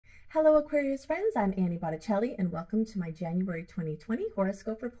Hello Aquarius friends, I'm Annie Botticelli and welcome to my January 2020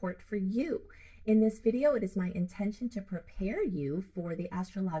 horoscope report for you. In this video, it is my intention to prepare you for the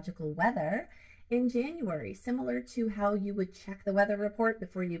astrological weather in January, similar to how you would check the weather report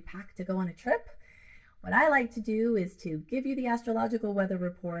before you pack to go on a trip. What I like to do is to give you the astrological weather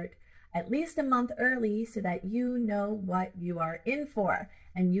report at least a month early so that you know what you are in for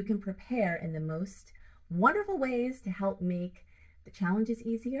and you can prepare in the most wonderful ways to help make the challenges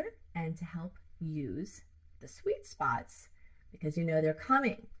easier and to help use the sweet spots because you know they're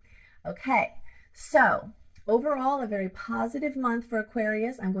coming. Okay, so overall a very positive month for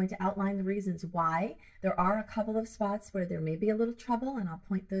Aquarius. I'm going to outline the reasons why. There are a couple of spots where there may be a little trouble and I'll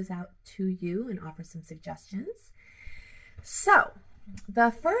point those out to you and offer some suggestions. So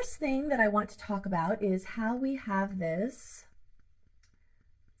the first thing that I want to talk about is how we have this,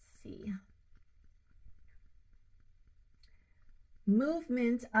 let's see,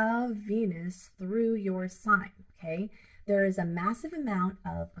 movement of Venus through your sign. Okay, there is a massive amount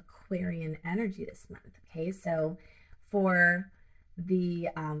of Aquarian energy this month. Okay, so for the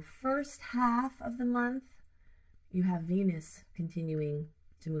first half of the month, you have Venus continuing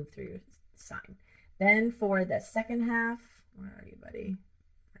to move through your sign. Then for the second half, where are you, buddy?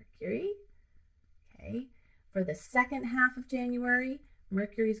 Mercury. Okay, for the second half of January,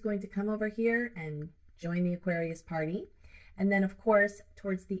 Mercury is going to come over here and join the Aquarius party. And then, of course,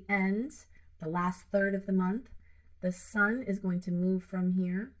 towards the end, the last third of the month, the sun is going to move from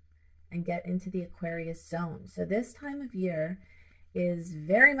here and get into the Aquarius zone. So this time of year is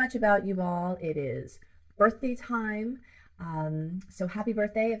very much about you all. It is birthday time. So happy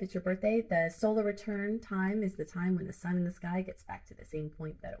birthday if it's your birthday. The solar return time is the time when the sun in the sky gets back to the same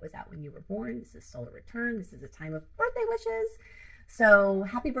point that it was at when you were born. This is solar return. This is a time of birthday wishes. So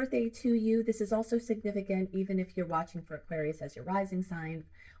happy birthday to you. This is also significant even if you're watching for Aquarius as your rising sign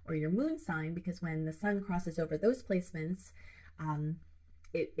or your moon sign, because when the sun crosses over those placements,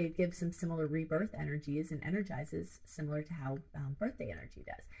 it gives some similar rebirth energies and energizes similar to how birthday energy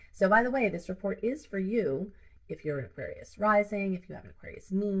does. So by the way, this report is for you if you're an Aquarius rising, if you have an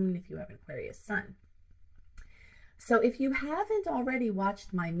Aquarius moon, if you have an Aquarius sun. So if you haven't already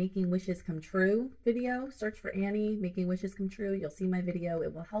watched my Making Wishes Come True video, search for Annie, Making Wishes Come True. You'll see my video.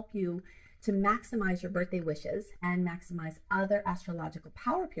 It will help you to maximize your birthday wishes and maximize other astrological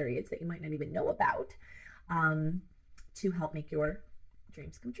power periods that you might not even know about to help make your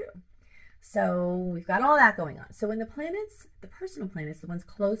dreams come true. So we've got all that going on. So when the planets, the personal planets, the ones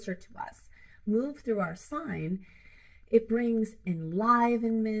closer to us, move through our sign, it brings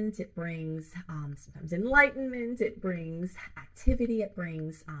enlivenment, it brings sometimes enlightenment, it brings activity, it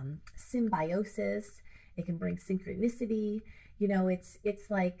brings symbiosis, it can bring synchronicity. You know, it's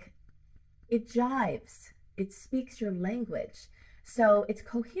like it jives, it speaks your language. So it's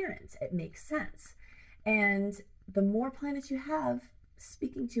coherent, it makes sense. And the more planets you have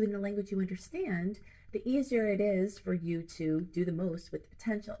speaking to you in the language you understand, the easier it is for you to do the most with the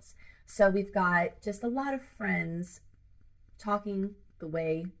potentials. So we've got just a lot of friends talking the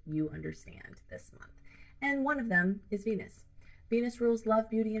way you understand this month. And one of them is Venus. Venus rules love,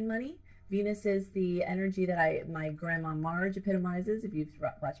 beauty, and money. Venus is the energy that my Grandma Marge epitomizes. If you've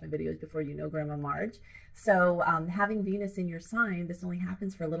watched my videos before, you know Grandma Marge. So having Venus in your sign, this only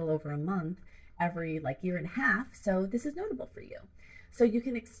happens for a little over a month every year and a half. So this is notable for you. So you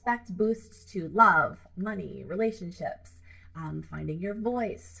can expect boosts to love, money, relationships, finding your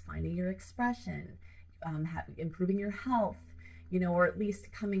voice, finding your expression, improving your health, you know, or at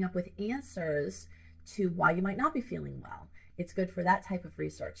least coming up with answers to why you might not be feeling well. It's good for that type of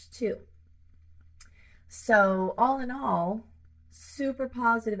research too. So all in all, super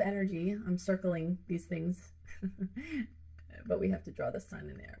positive energy. I'm circling these things, but we have to draw the sun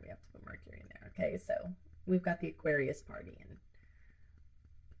in there. We have to put Mercury in there. Okay, so we've got the Aquarius party, and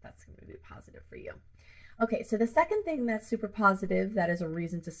that's going to be positive for you. Okay, so the second thing that's super positive, that is a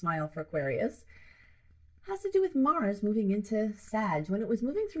reason to smile for Aquarius, has to do with Mars moving into Sag. When it was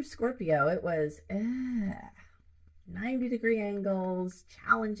moving through Scorpio, it was 90-degree angles,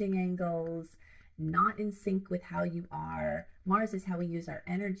 challenging angles, not in sync with how you are. Mars is how we use our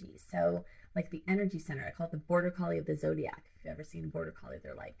energy. So like the energy center, I call it the border collie of the zodiac. If you've ever seen a border collie,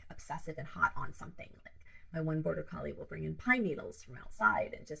 they're like obsessive and hot on something. Like my one border collie will bring in pine needles from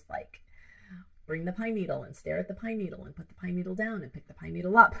outside and just like bring the pine needle and stare at the pine needle and put the pine needle down and pick the pine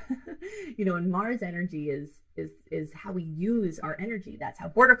needle up. You know, and Mars energy is how we use our energy. That's how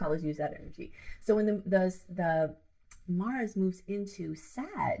border collies use that energy. So when the Mars moves into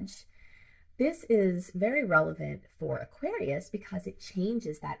Sag, this is very relevant for Aquarius because it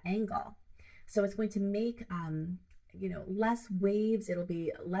changes that angle. So it's going to make less waves. It'll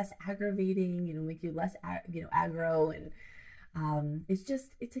be less aggravating, make you less, aggro. And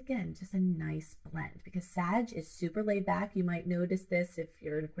it's again, just a nice blend, because Sag is super laid back. You might notice this if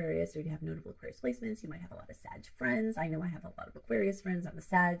you're an Aquarius or you have notable Aquarius placements. You might have a lot of Sag friends. I know I have a lot of Aquarius friends. I'm a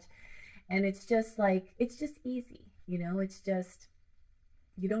Sag. And it's just easy, it's just,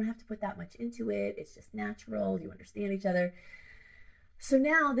 you don't have to put that much into it. It's just natural. You understand each other. So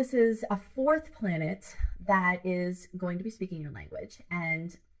now this is a fourth planet that is going to be speaking your language,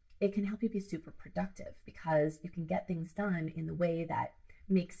 and it can help you be super productive because you can get things done in the way that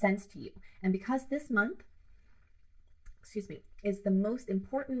makes sense to you. And because this month, is the most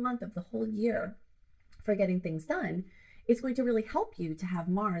important month of the whole year for getting things done, it's going to really help you to have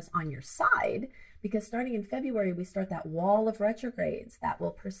Mars on your side, because starting in February, we start that wall of retrogrades that will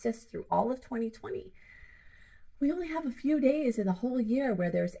persist through all of 2020. We only have a few days in the whole year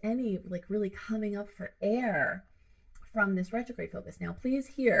where there's any really coming up for air from this retrograde focus. Now, please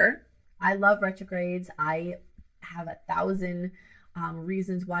hear, I love retrogrades. I have 1,000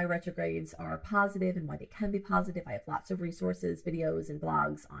 reasons why retrogrades are positive and why they can be positive. I have lots of resources, videos, and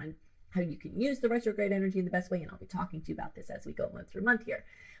blogs on how you can use the retrograde energy in the best way, and I'll be talking to you about this as we go month through month here.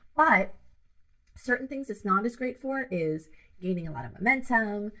 But certain things it's not as great for is gaining a lot of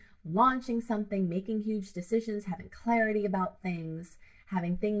momentum, launching something, making huge decisions, having clarity about things,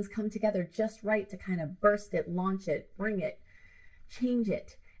 having things come together just right to kind of burst it, launch it, bring it, change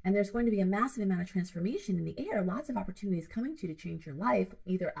it. And there's going to be a massive amount of transformation in the air, lots of opportunities coming to you to change your life,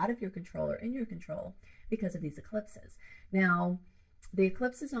 either out of your control or in your control, because of these eclipses. Now, the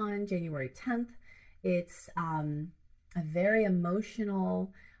eclipse is on January 10th. It's a very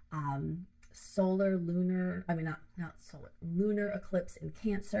emotional lunar eclipse in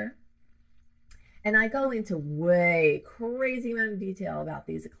Cancer. And I go into way crazy amount of detail about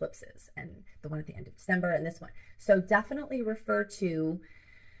these eclipses, and the one at the end of December and this one. So definitely refer to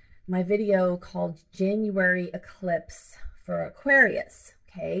my video called January Eclipse for Aquarius,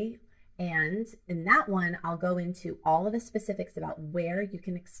 okay? And in that one, I'll go into all of the specifics about where you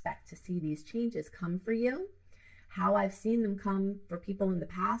can expect to see these changes come for you, how I've seen them come for people in the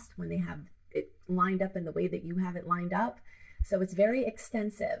past when they have it lined up in the way that you have it lined up. So it's very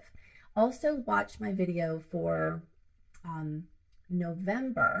extensive. Also watch my video for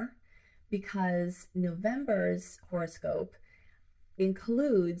November, because November's horoscope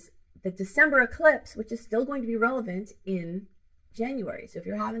includes the December eclipse, which is still going to be relevant in January. So if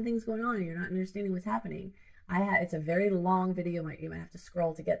you're having things going on and you're not understanding what's happening, it's a very long video. You might have to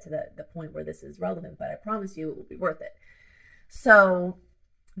scroll to get to the point where this is relevant, but I promise you it will be worth it. So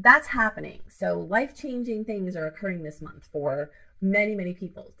that's happening. So life-changing things are occurring this month for many, many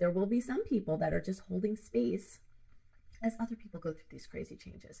people. There will be some people that are just holding space as other people go through these crazy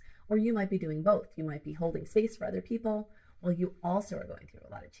changes. Or you might be doing both. You might be holding space for other people while you also are going through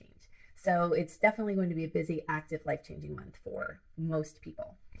a lot of change. So it's definitely going to be a busy, active, life-changing month for most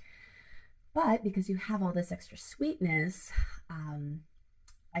people. But because you have all this extra sweetness,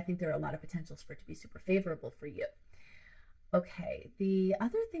 I think there are a lot of potentials for it to be super favorable for you. Okay, the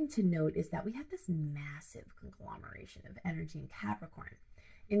other thing to note is that we have this massive conglomeration of energy in Capricorn.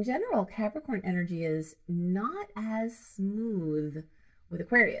 In general, Capricorn energy is not as smooth with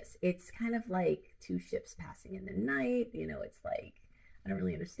Aquarius. It's kind of like two ships passing in the night. It's like, I don't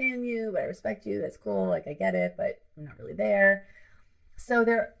really understand you, but I respect you. That's cool. Like, I get it, but I'm not really there. So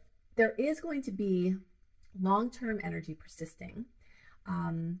there is going to be long-term energy persisting.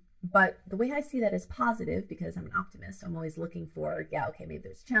 But the way I see that is positive, because I'm an optimist. So I'm always looking for, yeah, okay, maybe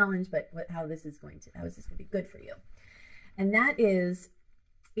there's a challenge, but how is this going to be good for you? And that is,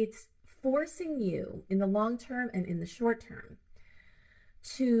 it's forcing you in the long term and in the short term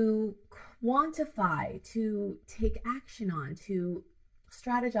to quantify, to take action on, to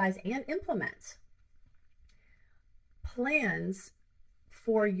strategize and implement plans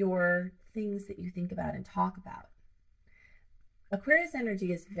for your things that you think about and talk about. Aquarius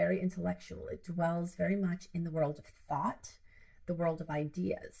energy is very intellectual. It dwells very much in the world of thought, the world of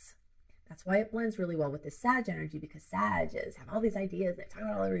ideas. That's why it blends really well with the Sag energy, because Sages have all these ideas. They talk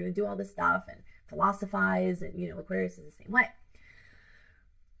about, we're going to do all this stuff and philosophize, and Aquarius is the same way.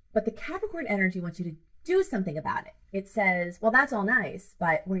 But the Capricorn energy wants you to do something about it. It says, well, that's all nice,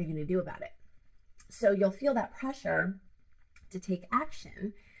 but what are you going to do about it? So you'll feel that pressure to take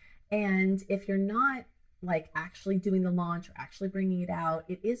action. And if you're not actually doing the launch or actually bringing it out,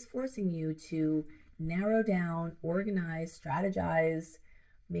 it is forcing you to narrow down, organize, strategize,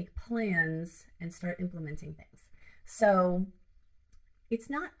 make plans, and start implementing things. So it's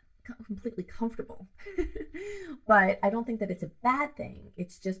not completely comfortable, but I don't think that it's a bad thing.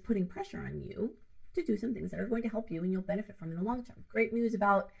 It's just putting pressure on you to do some things that are going to help you and you'll benefit from in the long term. Great news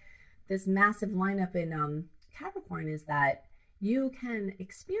about this massive lineup in Capricorn is that you can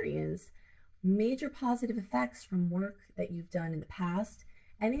experience major positive effects from work that you've done in the past,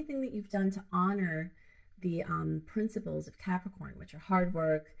 anything that you've done to honor the principles of Capricorn, which are hard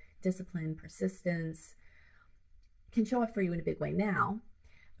work, discipline, persistence, can show up for you in a big way now,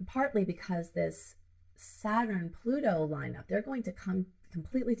 partly because this Saturn-Pluto lineup, they're going to come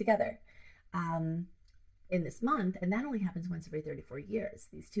completely together in this month, and that only happens once every 34 years.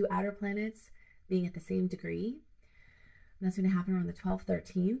 These two outer planets being at the same degree, and that's going to happen around the 12th,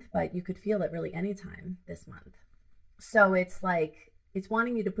 13th, but you could feel it really anytime this month. So it's like, it's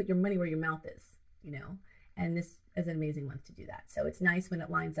wanting you to put your money where your mouth is, you know, and this is an amazing month to do that. So it's nice when it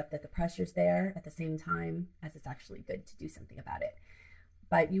lines up that the pressure's there at the same time as it's actually good to do something about it.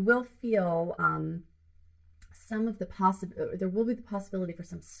 But you will feel some of the there will be the possibility for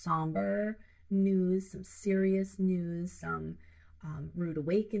some somber news, some serious news, some rude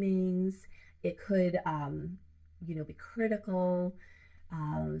awakenings. It could, you know, be critical.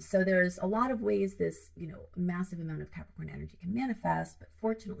 So there's a lot of ways this, you know, massive amount of Capricorn energy can manifest, but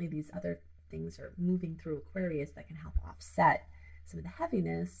fortunately these other things are moving through Aquarius that can help offset some of the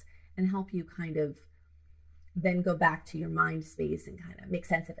heaviness and help you kind of then go back to your mind space and kind of make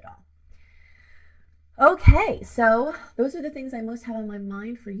sense of it all. Okay, so those are the things I most have on my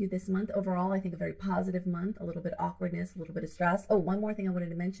mind for you this month. Overall, I think a very positive month, a little bit of awkwardness, a little bit of stress. Oh, one more thing I wanted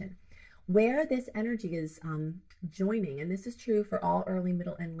to mention. Where this energy is joining, and this is true for all early,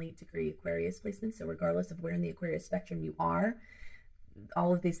 middle, and late degree Aquarius placements, so regardless of where in the Aquarius spectrum you are,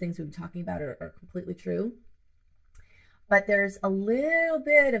 all of these things we've been talking about are completely true. But there's a little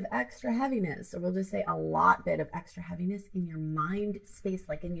bit of extra heaviness, or we'll just say a lot bit of extra heaviness in your mind space,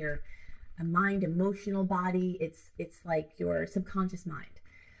 like in your mind, emotional body. It's like your subconscious mind.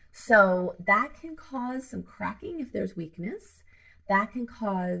 So that can cause some cracking if there's weakness. That can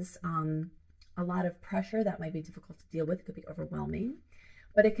cause a lot of pressure that might be difficult to deal with. It could be overwhelming.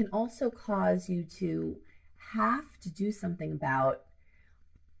 But it can also cause you to have to do something about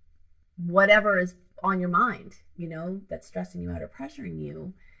whatever is on your mind, you know, that's stressing you out or pressuring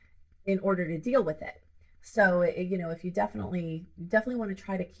you in order to deal with it. So, you know, if you definitely want to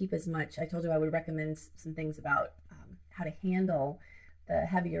try to keep as much, I told you I would recommend some things about how to handle the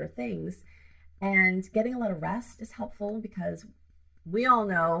heavier things, and getting a lot of rest is helpful because we all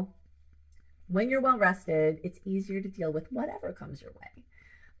know when you're well rested, it's easier to deal with whatever comes your way.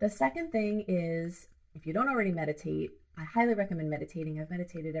 The second thing is, if you don't already meditate, I highly recommend meditating. I've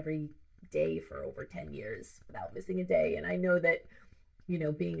meditated every day for over 10 years without missing a day. And I know that, you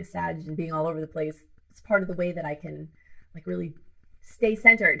know, being a Sag and being all over the place, it's part of the way that I can like really stay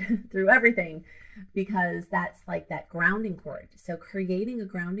centered through everything, because that's like that grounding cord. So creating a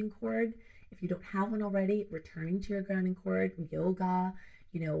grounding cord, if you don't have one already, returning to your grounding cord, yoga,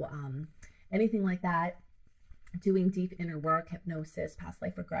 you know, anything like that, doing deep inner work, hypnosis, past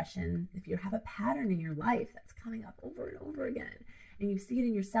life regression. If you have a pattern in your life that's coming up over and over again, and you see it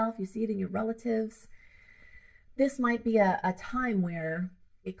in yourself, you see it in your relatives, this might be a time where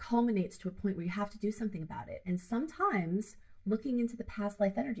it culminates to a point where you have to do something about it. And sometimes looking into the past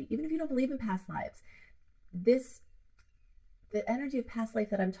life energy, even if you don't believe in past lives, the energy of past life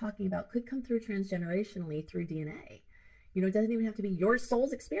that I'm talking about could come through transgenerationally through DNA. You know, it doesn't even have to be your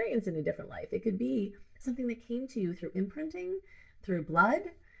soul's experience in a different life. It could be something that came to you through imprinting, through blood.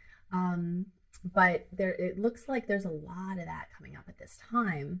 But it looks like there's a lot of that coming up at this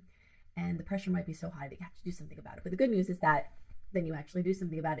time, and the pressure might be so high that you have to do something about it. But the good news is that then you actually do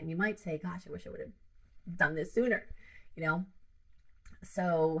something about it, and you might say, gosh, I wish I would have done this sooner, you know?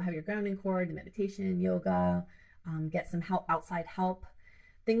 So have your grounding cord, meditation, yoga, get some help, outside help,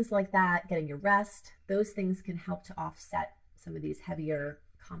 things like that, getting your rest. Those things can help to offset some of these heavier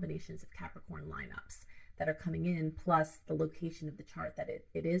combinations of Capricorn lineups that are coming in, plus the location of the chart that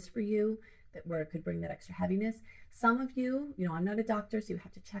it is for you, that where it could bring that extra heaviness. Some of you, you know, I'm not a doctor, so you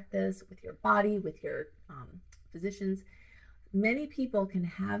have to check this with your body, with your physicians. Many people can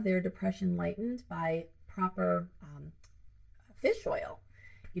have their depression lightened by proper fish oil,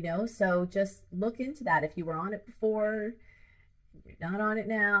 you know, so just look into that. If you were on it before, you're not on it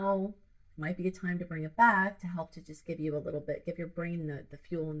now, it might be a time to bring it back to help to just give you a little bit, give your brain the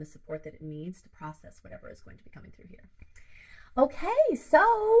fuel and the support that it needs to process whatever is going to be coming through here. Okay, so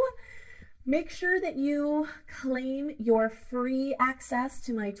make sure that you claim your free access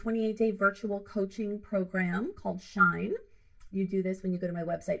to my 28-day virtual coaching program called Shine. You do this when you go to my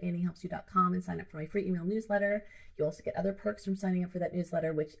website, anniehelpsyou.com, and sign up for my free email newsletter. You also get other perks from signing up for that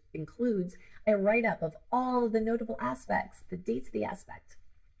newsletter, which includes a write-up of all of the notable aspects, the dates of the aspect,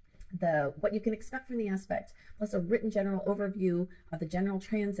 what you can expect from the aspect, plus a written general overview of the general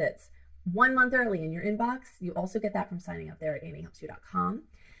transits 1 month early in your inbox. You also get that from signing up there at AMIDST.com.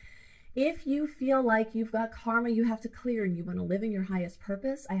 If you feel like you've got karma you have to clear and you want to live in your highest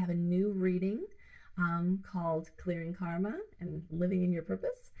purpose, I have a new reading called Clearing Karma and Living in Your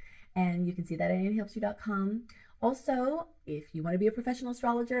Purpose. And you can see that at AMIDST.com. Also, if you want to be a professional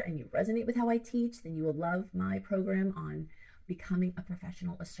astrologer and you resonate with how I teach, then you will love my program on becoming a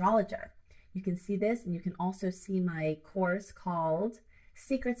professional astrologer. You can see this, and you can also see my course called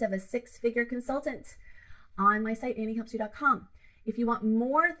Secrets of a Six-Figure Consultant on my site, AMIDST.com. If you want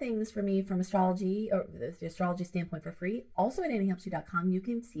more things from me from astrology or the astrology standpoint for free, also at AMIDST.com, you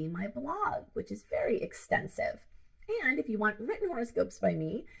can see my blog, which is very extensive. And if you want written horoscopes by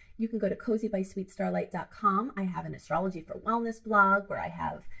me, you can go to cozybysweetstarlight.com. I have an astrology for wellness blog where I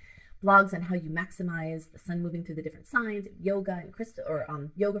have blogs on how you maximize the sun moving through the different signs, yoga and crystal, or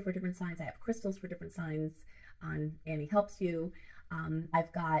yoga for different signs. I have crystals for different signs on Annie Helps You.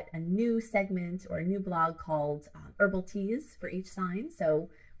 I've got a new segment or a new blog called Herbal Teas for each sign. So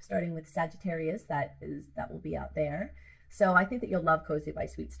starting with Sagittarius, that will be out there. So I think that you'll love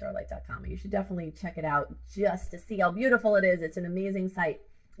cozybysweetstarlight.com. You should definitely check it out just to see how beautiful it is. It's an amazing site.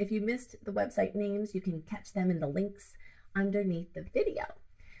 If you missed the website names, you can catch them in the links underneath the video.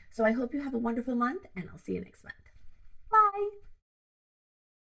 So I hope you have a wonderful month, and I'll see you next month. Bye.